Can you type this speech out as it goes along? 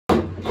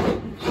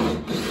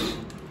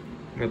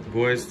Got the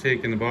boys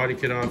taking the body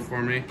kit off for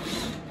me.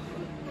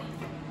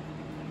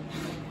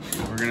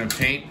 We're gonna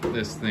paint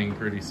this thing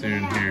pretty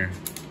soon here.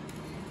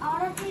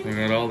 I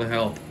got all the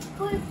help.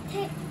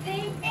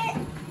 Paint it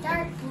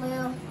dark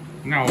blue.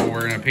 No,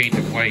 we're gonna paint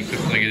it white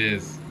just like it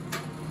is.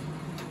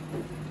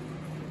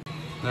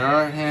 There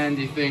are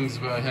handy things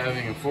about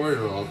having a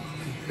 4-year-old.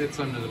 It fits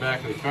under the back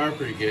of the car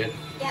pretty good.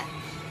 Yeah.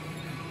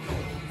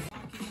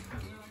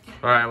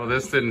 Alright, well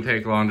this didn't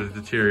take long to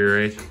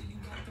deteriorate.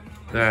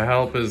 The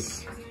help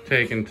is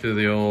taken to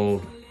the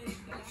old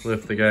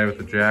lift the guy with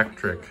the jack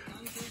trick.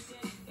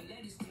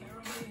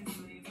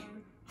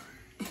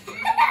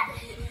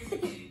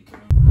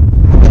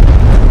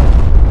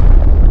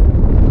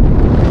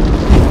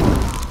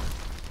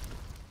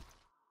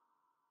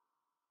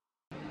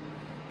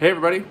 Hey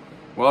everybody,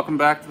 welcome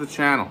back to the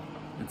channel.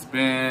 It's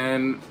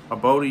been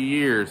about a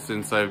year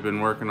since I've been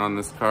working on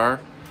this car.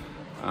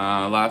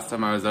 Last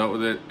time I was out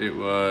with it, it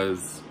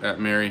was at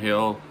Mary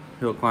Hill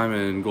Climb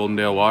in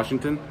Goldendale,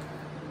 Washington.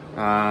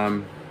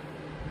 I'm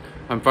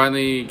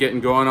finally getting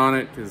going on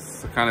it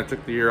because I kind of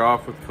took the year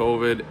off with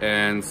COVID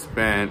and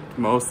spent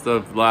most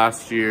of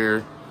last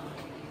year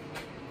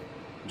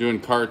doing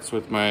karts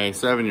with my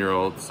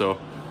 7-year-old. So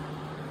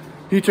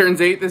he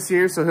turns 8 this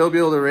year, so he'll be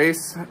able to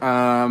race.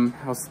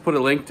 I'll put a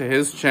link to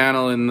his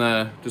channel in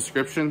the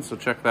description, so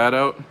check that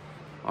out.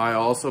 I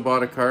also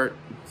bought a kart,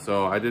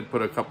 so I did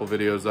put a couple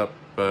videos up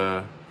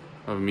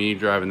of me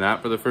driving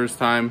that for the first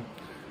time.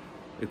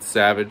 It's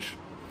savage.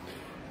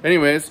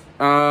 Anyways,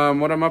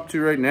 what I'm up to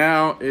right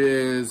now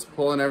is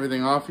pulling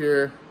everything off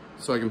here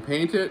so I can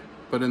paint it,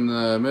 but in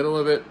the middle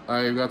of it,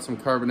 I've got some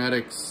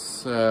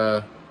carbonetics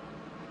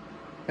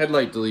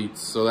headlight deletes,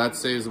 so that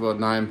saves about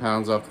 9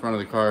 pounds off the front of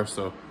the car.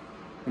 So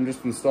I'm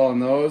just installing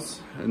those,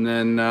 and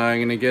then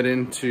I'm gonna get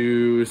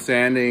into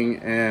sanding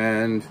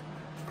and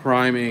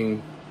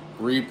repriming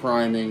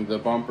the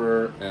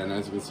bumper. And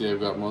as you can see, I've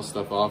got most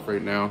stuff off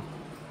right now.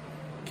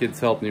 Kids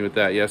helped me with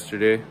that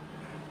yesterday.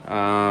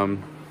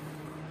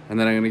 And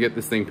then I'm gonna get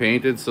this thing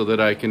painted so that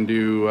I can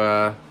do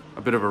a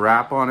bit of a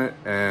wrap on it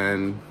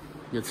and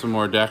get some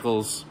more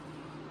decals,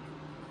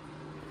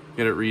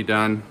 get it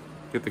redone,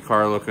 get the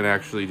car looking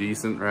actually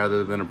decent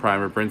rather than a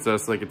primer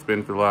princess like it's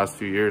been for the last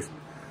few years.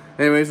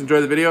 Anyways, enjoy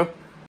the video.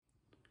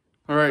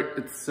 All right,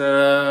 it's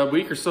a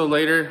week or so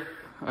later.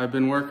 I've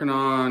been working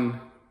on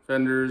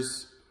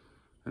fenders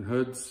and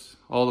hoods,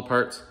 all the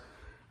parts.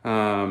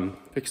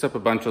 Fixed up a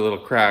bunch of little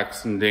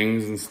cracks and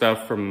dings and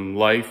stuff from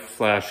life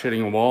 /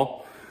 hitting a wall.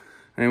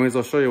 Anyways,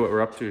 I'll show you what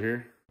we're up to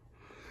here.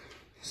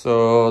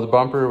 So the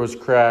bumper was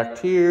cracked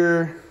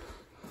here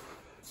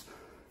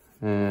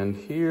and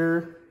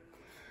here,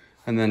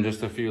 and then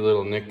just a few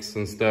little nicks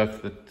and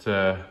stuff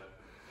that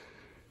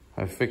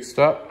I fixed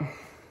up.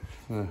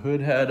 The hood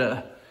had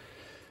a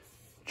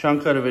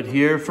chunk out of it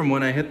here from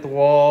when I hit the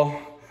wall.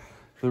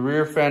 The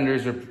rear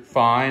fenders are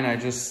fine. I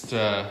just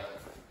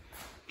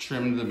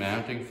trimmed the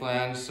mounting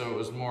flange so it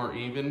was more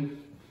even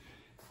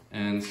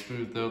and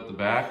smoothed out the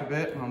back a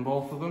bit on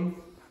both of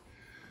them.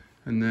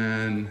 And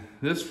then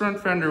this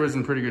front fender was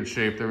in pretty good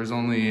shape. There was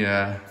only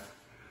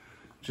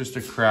just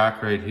a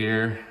crack right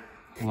here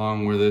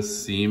along where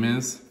this seam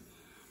is.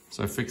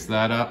 So I fixed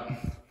that up.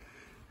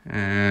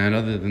 And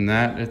other than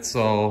that, it's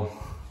all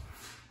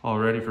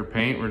ready for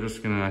paint. We're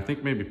just gonna, I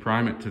think, maybe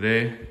prime it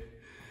today.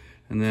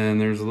 And then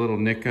there's a little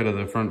nick out of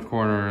the front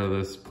corner of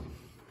this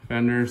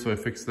fender, so I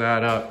fixed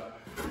that up.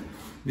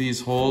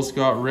 These holes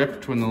got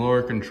ripped when the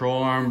lower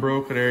control arm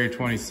broke at area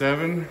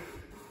 27.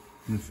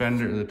 And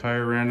the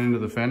tire ran into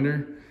the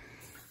fender,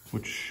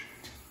 which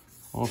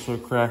also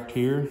cracked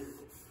here.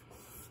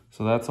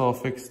 So that's all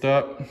fixed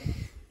up.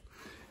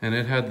 And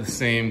it had the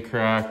same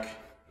crack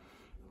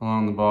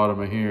along the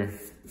bottom of here.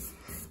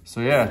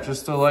 So yeah,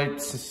 just a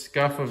light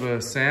scuff of a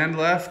sand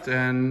left,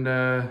 and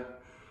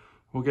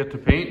we'll get to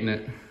painting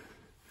it.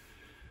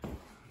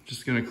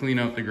 Just gonna clean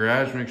out the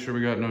garage, make sure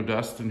we got no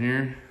dust in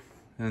here,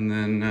 and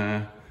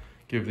then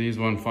give these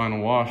one final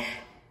wash.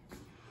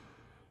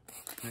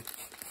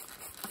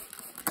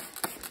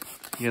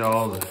 Get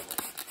all the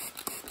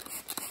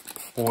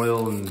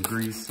oil and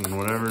grease and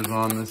whatever's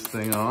on this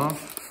thing off.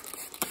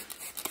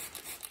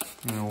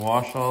 I'm gonna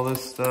wash all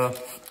this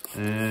stuff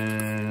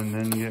and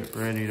then get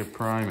ready to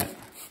prime it.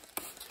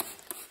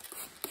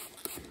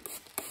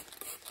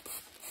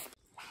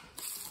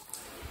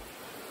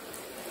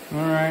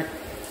 All right,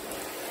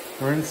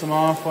 rinse them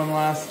off one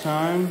last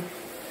time.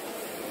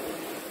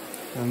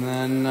 And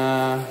then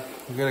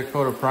we'll get a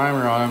coat of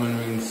primer on them and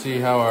we can see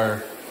how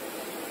our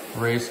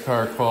race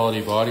car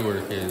quality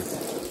bodywork is.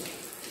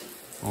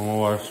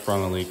 Oh, I've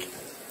sprung a leak.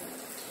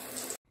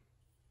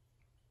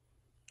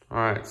 All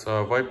right,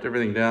 so I've wiped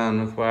everything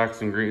down with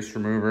wax and grease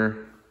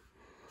remover.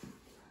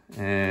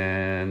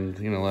 And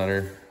I'm gonna let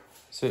her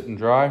sit and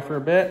dry for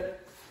a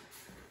bit.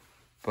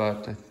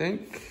 But I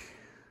think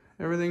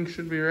everything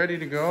should be ready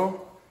to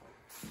go.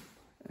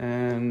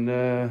 And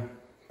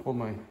pull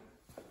my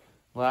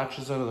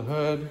latches out of the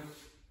hood.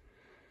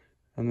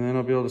 And then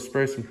I'll be able to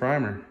spray some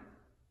primer.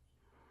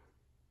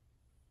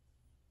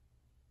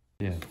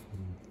 Yeah,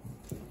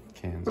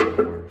 cans are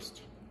the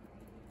worst.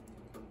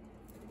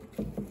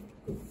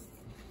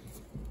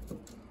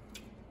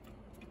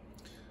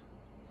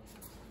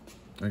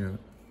 I got it.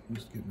 I'm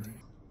just getting ready.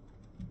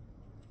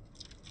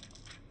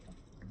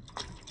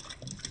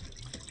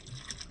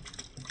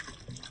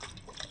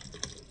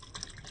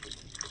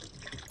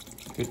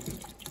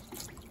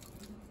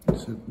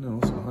 No,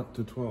 it's not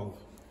to 12.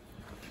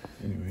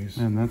 Anyways.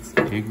 Man, that's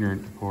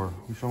ignorant to pour.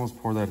 We should almost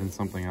pour that in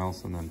something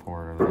else and then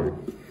pour it out of there.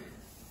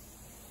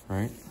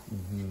 Right?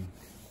 Mm-hmm.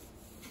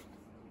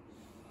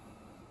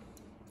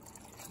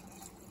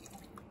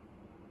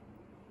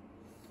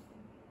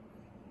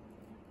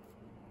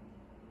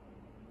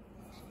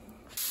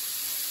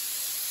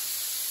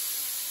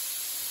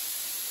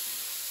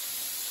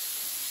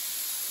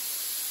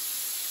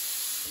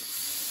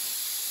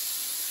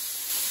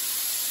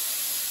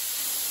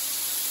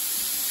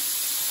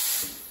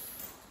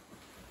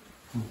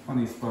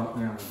 Funny spot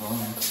there on the bottom.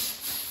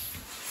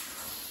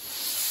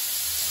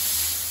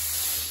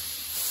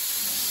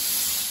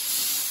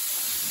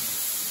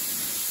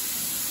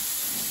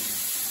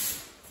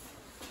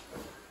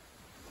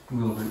 A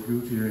little bit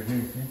goofy right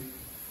here, okay?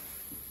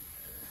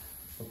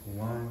 Couple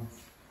lines.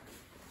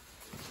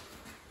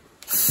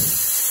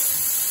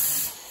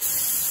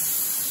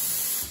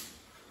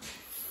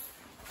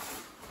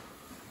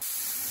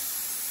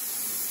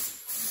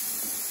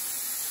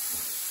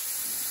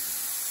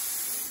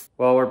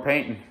 Well, we're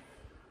painting.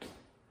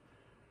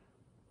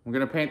 I'm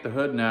gonna paint the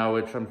hood now,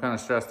 which I'm kind of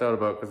stressed out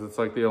about because it's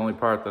like the only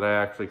part that I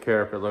actually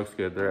care if it looks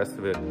good. The rest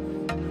of it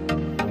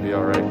will be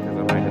all right because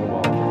I might hit a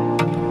wall.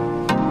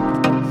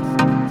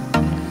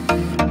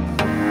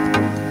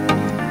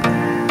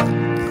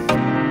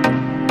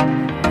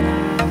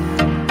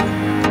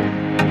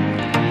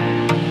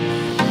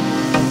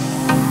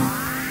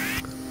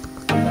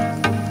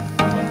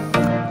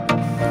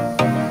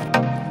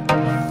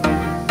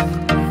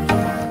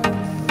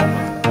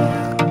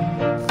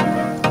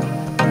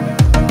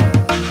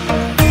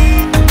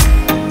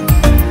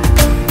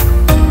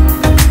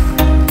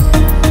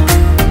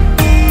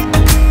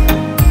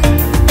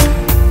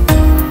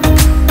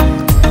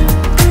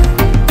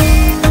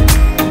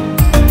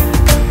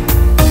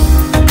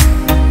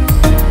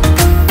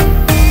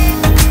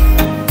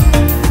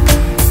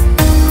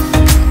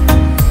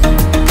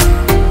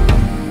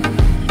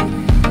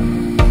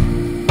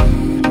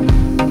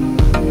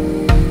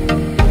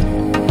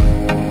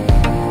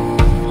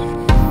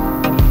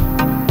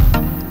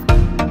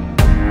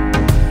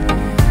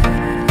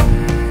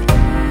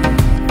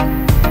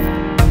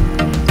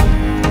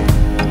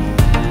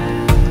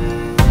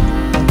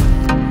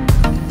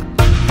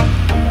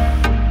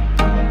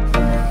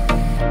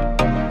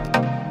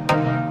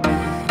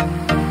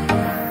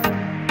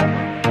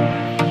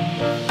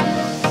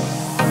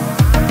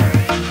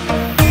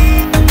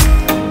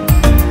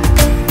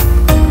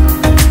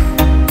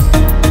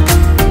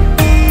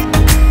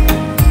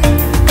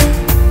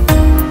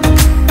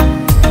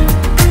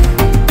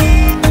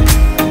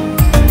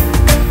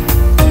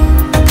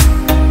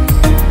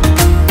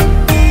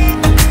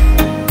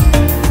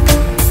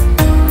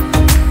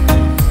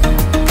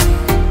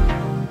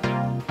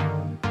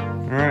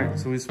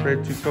 So we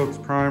sprayed 2 coats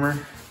primer.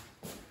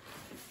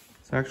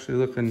 It's actually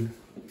looking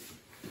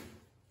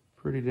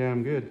pretty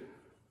damn good.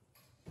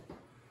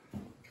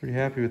 Pretty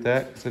happy with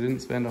that because I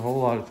didn't spend a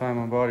whole lot of time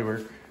on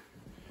bodywork.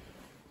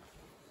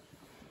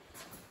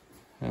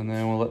 And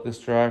then we'll let this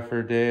dry for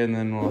a day and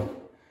then we'll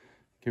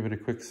give it a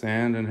quick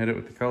sand and hit it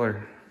with the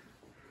color.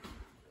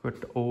 Got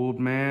the old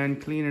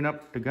man cleaning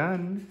up the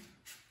gun.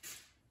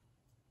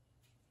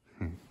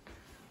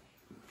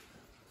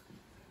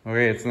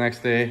 Okay, it's the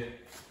next day.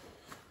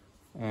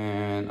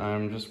 And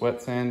I'm just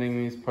wet sanding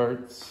these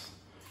parts.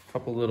 A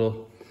couple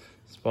little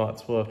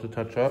spots we'll have to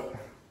touch up.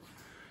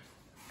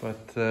 But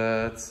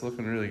it's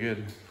looking really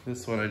good.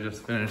 This one I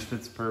just finished,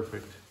 it's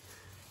perfect.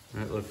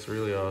 And it looks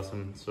really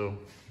awesome. So,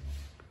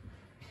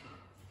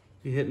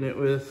 be hitting it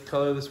with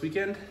color this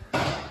weekend.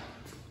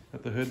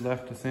 Got the hood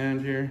left to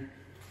sand here.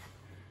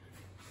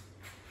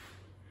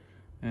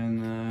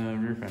 And the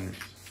rear fenders.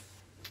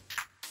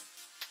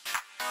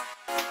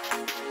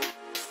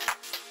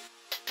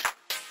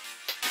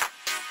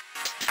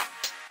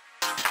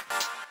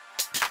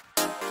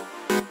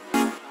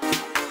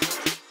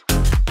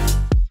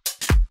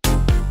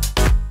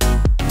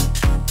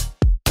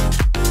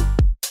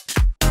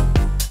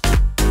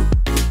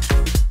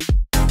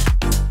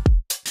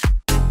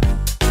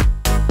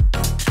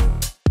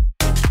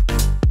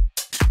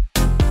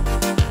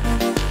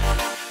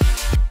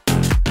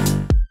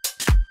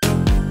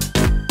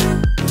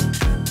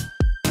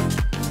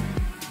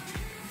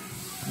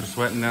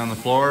 Sweating down the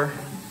floor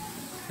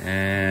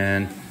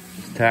and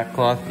tack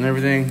cloth and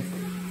everything,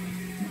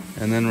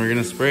 and then we're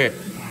gonna spray it.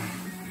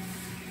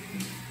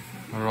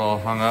 They're all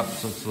hung up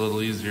so it's a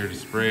little easier to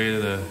spray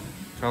the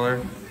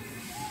color.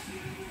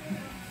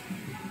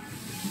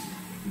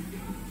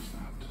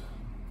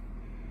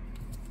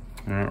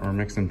 All right, we're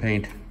mixing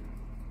paint.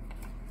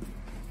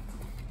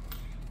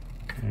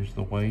 There's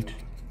the white.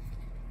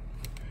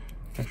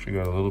 Actually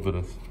got a little bit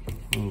of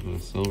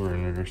silver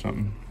in it or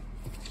something.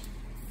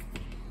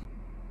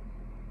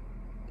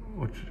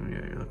 Which,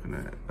 yeah, you're looking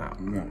at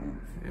that one. That one.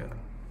 Yeah.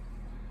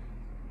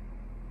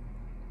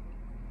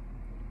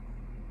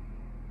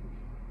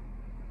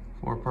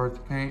 4 parts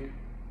of paint,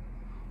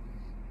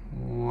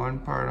 1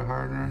 part of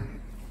hardener,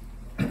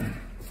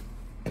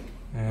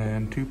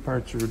 and 2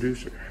 parts of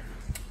reducer.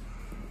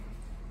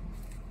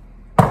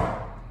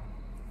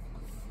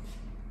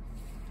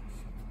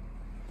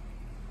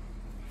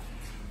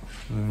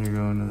 Then you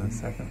go into the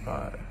second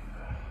 5.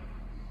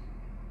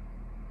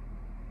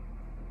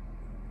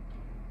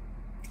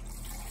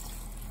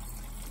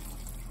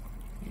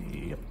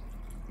 Yep.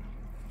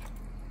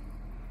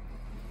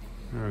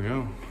 There we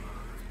go.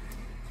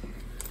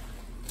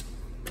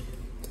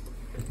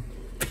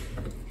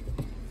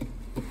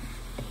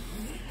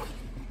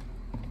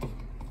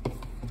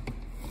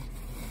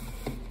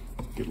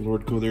 Get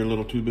Lord go there, a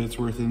little 2 bits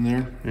worth in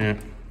there. Yeah.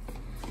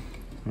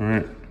 All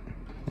right.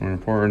 I'm gonna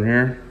pour in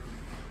here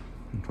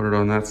and put it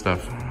on that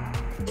stuff.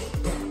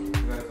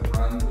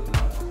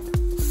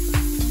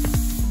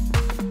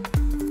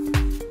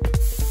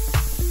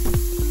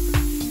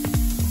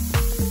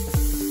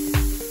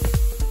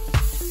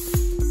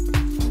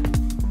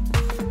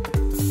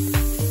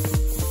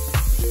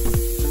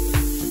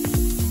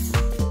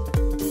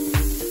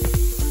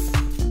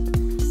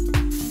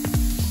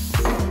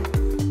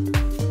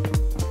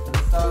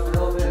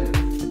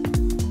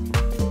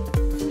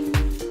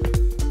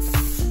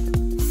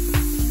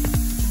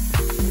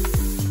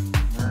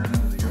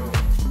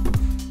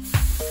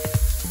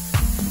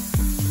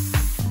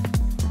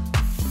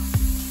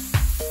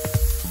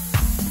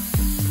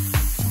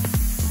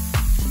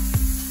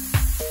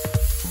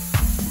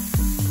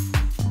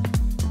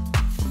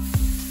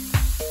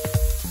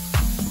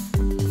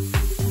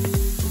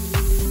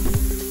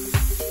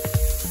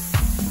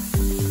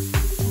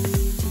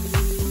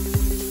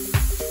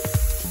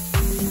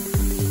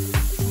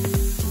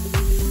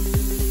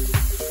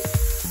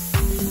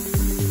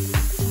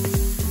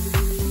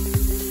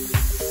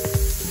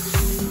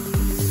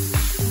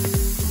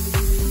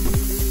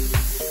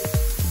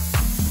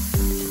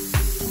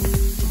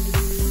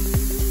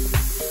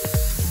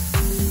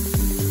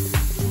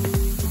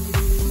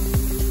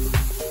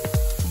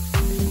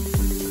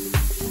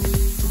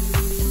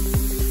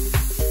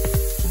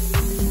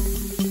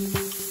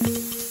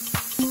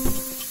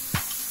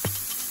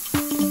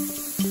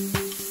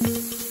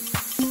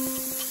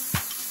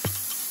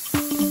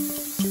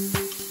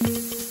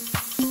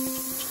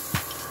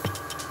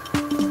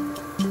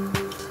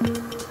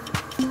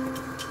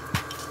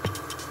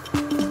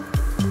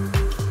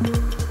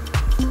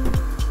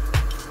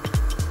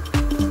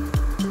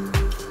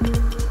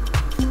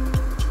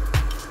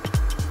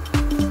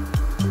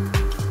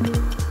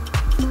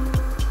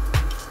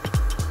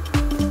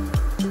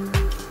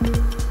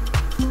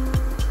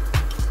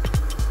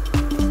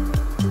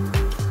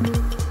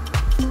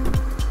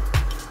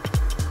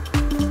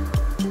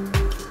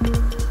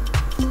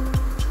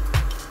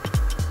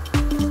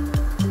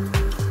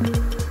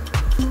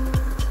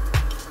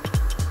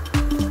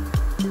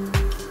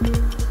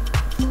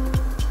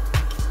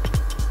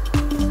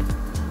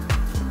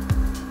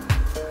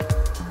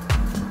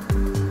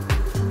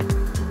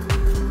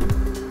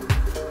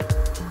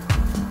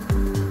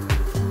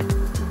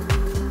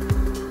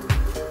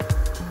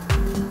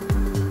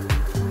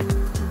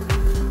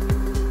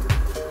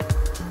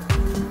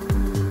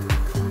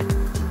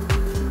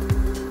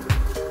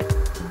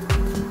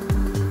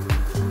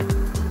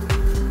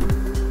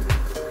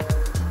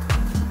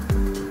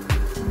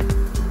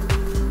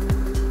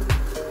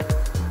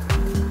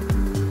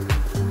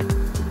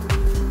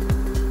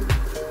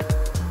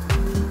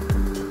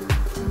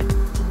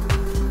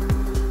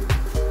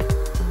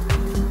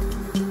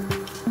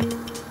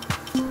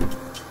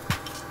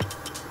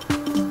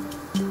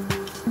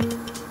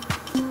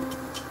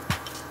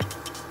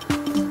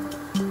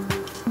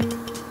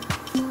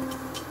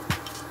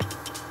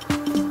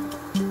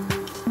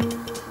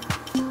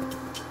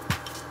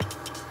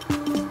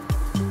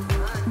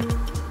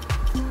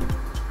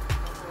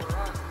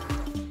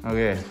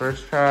 Okay,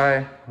 first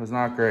try was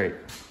not great.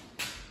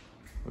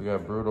 We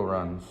got brutal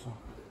runs.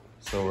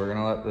 So we're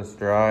gonna let this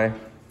dry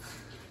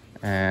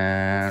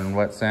and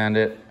wet sand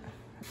it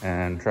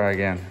and try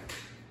again.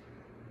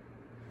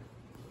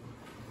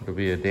 It'll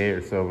be a day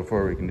or so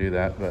before we can do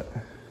that, but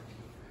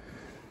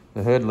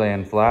the hood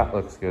laying flat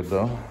looks good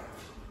though.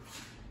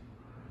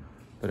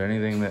 But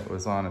anything that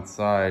was on its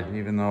side,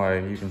 even though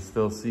you can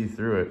still see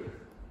through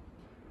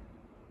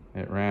it,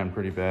 it ran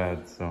pretty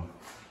bad, so.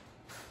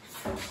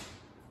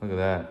 Look at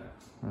that,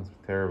 that's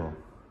terrible.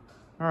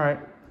 All right,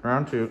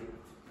 round 2.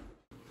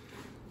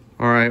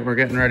 All right, we're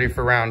getting ready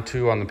for round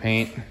 2 on the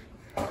paint.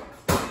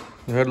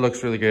 The hood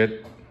looks really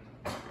good,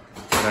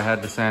 but I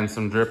had to sand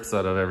some drips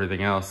out of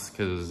everything else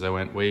because I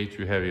went way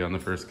too heavy on the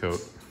first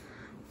coat.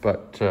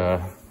 But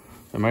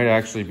it might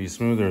actually be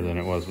smoother than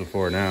it was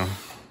before now.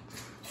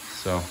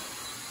 So,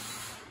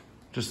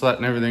 just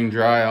letting everything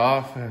dry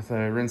off as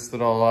I rinsed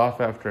it all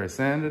off after I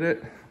sanded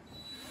it.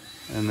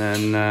 And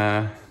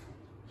then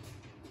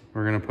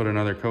we're gonna put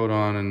another coat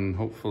on and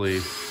hopefully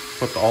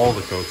put all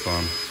the coats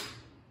on.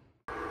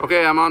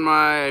 Okay, I'm on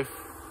my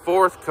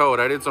 4th coat.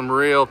 I did some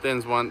real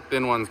thin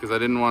ones because I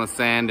didn't want to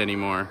sand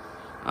anymore.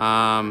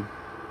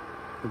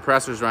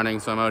 Compressor's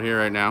running, so I'm out here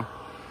right now.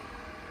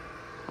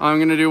 I'm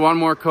gonna do one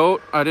more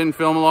coat. I didn't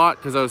film a lot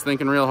because I was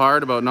thinking real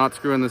hard about not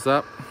screwing this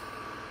up.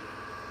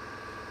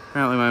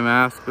 Apparently my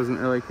mask doesn't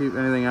really keep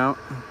anything out.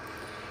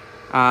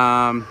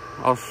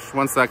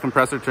 Once that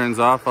compressor turns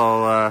off,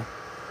 I'll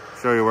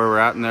show you where we're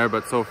at in there,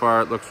 but so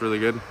far it looks really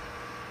good.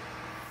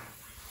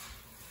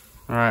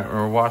 All right,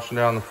 we're washing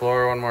down the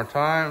floor one more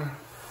time.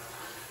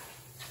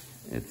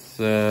 It's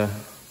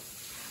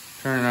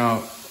turning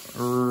out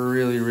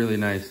really, really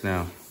nice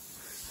now.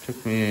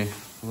 Took me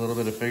a little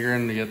bit of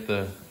figuring to get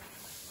the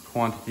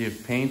quantity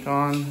of paint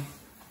on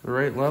the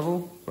right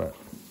level, but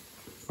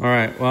all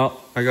right, well,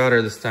 I got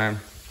her this time.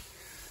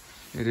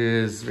 It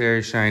is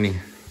very shiny.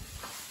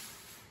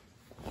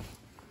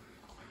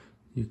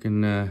 You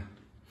can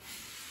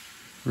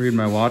read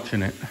my watch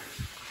in it.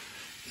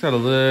 It's got a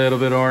little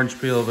bit orange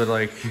peel, but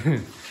like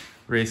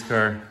race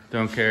car,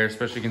 don't care,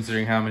 especially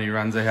considering how many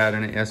runs I had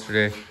in it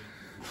yesterday.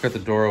 Got the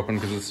door open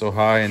because it's so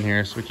high in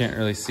here, so we can't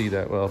really see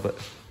that well, but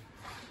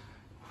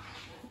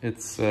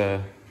it's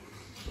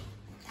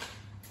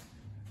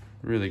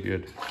really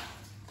good.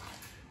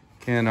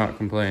 Cannot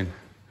complain.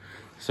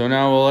 So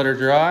now we'll let her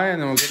dry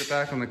and then we'll get it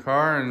back on the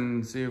car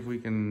and see if we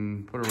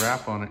can put a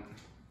wrap on it.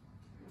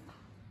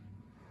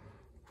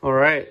 All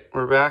right,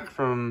 we're back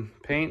from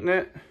painting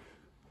it.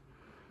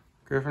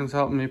 Griffin's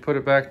helping me put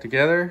it back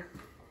together.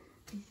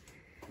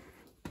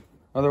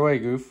 Other way,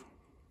 Goof.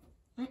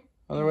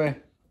 Other way.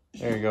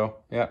 There you go.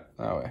 Yeah,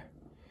 that way.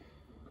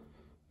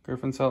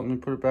 Griffin's helping me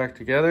put it back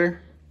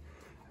together.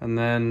 And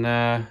then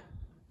I'm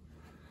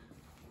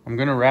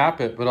gonna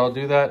wrap it, but I'll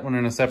do that one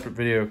in a separate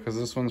video because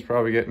this one's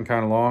probably getting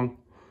kind of long.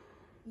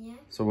 Yeah.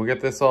 So we'll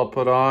get this all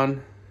put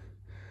on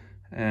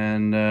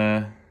and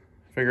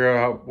figure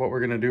out what we're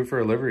gonna do for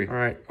a livery. All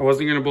right, I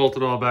wasn't gonna bolt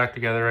it all back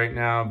together right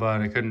now,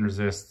 but I couldn't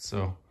resist,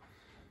 so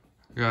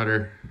got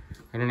her.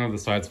 I don't have the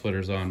side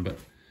splitters on, but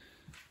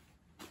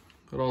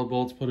got all the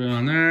bolts put in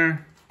on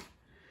there.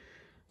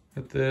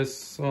 Get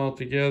this all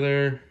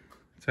together.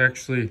 It's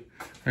actually,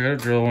 I gotta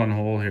drill one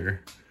hole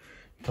here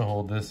to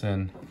hold this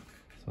in.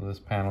 So this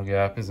panel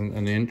gap isn't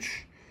an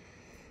inch.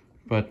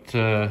 But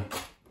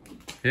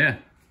yeah,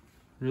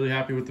 really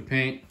happy with the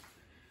paint.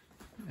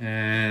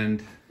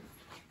 And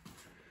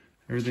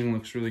everything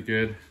looks really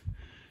good.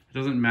 It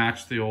doesn't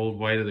match the old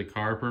white of the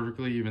car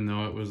perfectly, even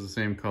though it was the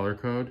same color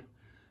code.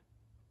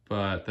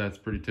 But that's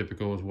pretty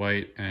typical with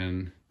white,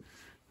 and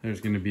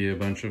there's gonna be a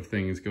bunch of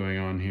things going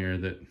on here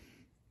that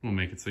will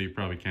make it so you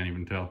probably can't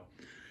even tell.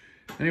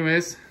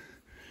 Anyways,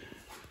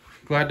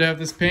 glad to have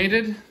this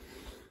painted.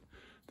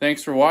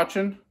 Thanks for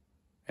watching,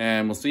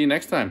 and we'll see you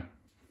next time.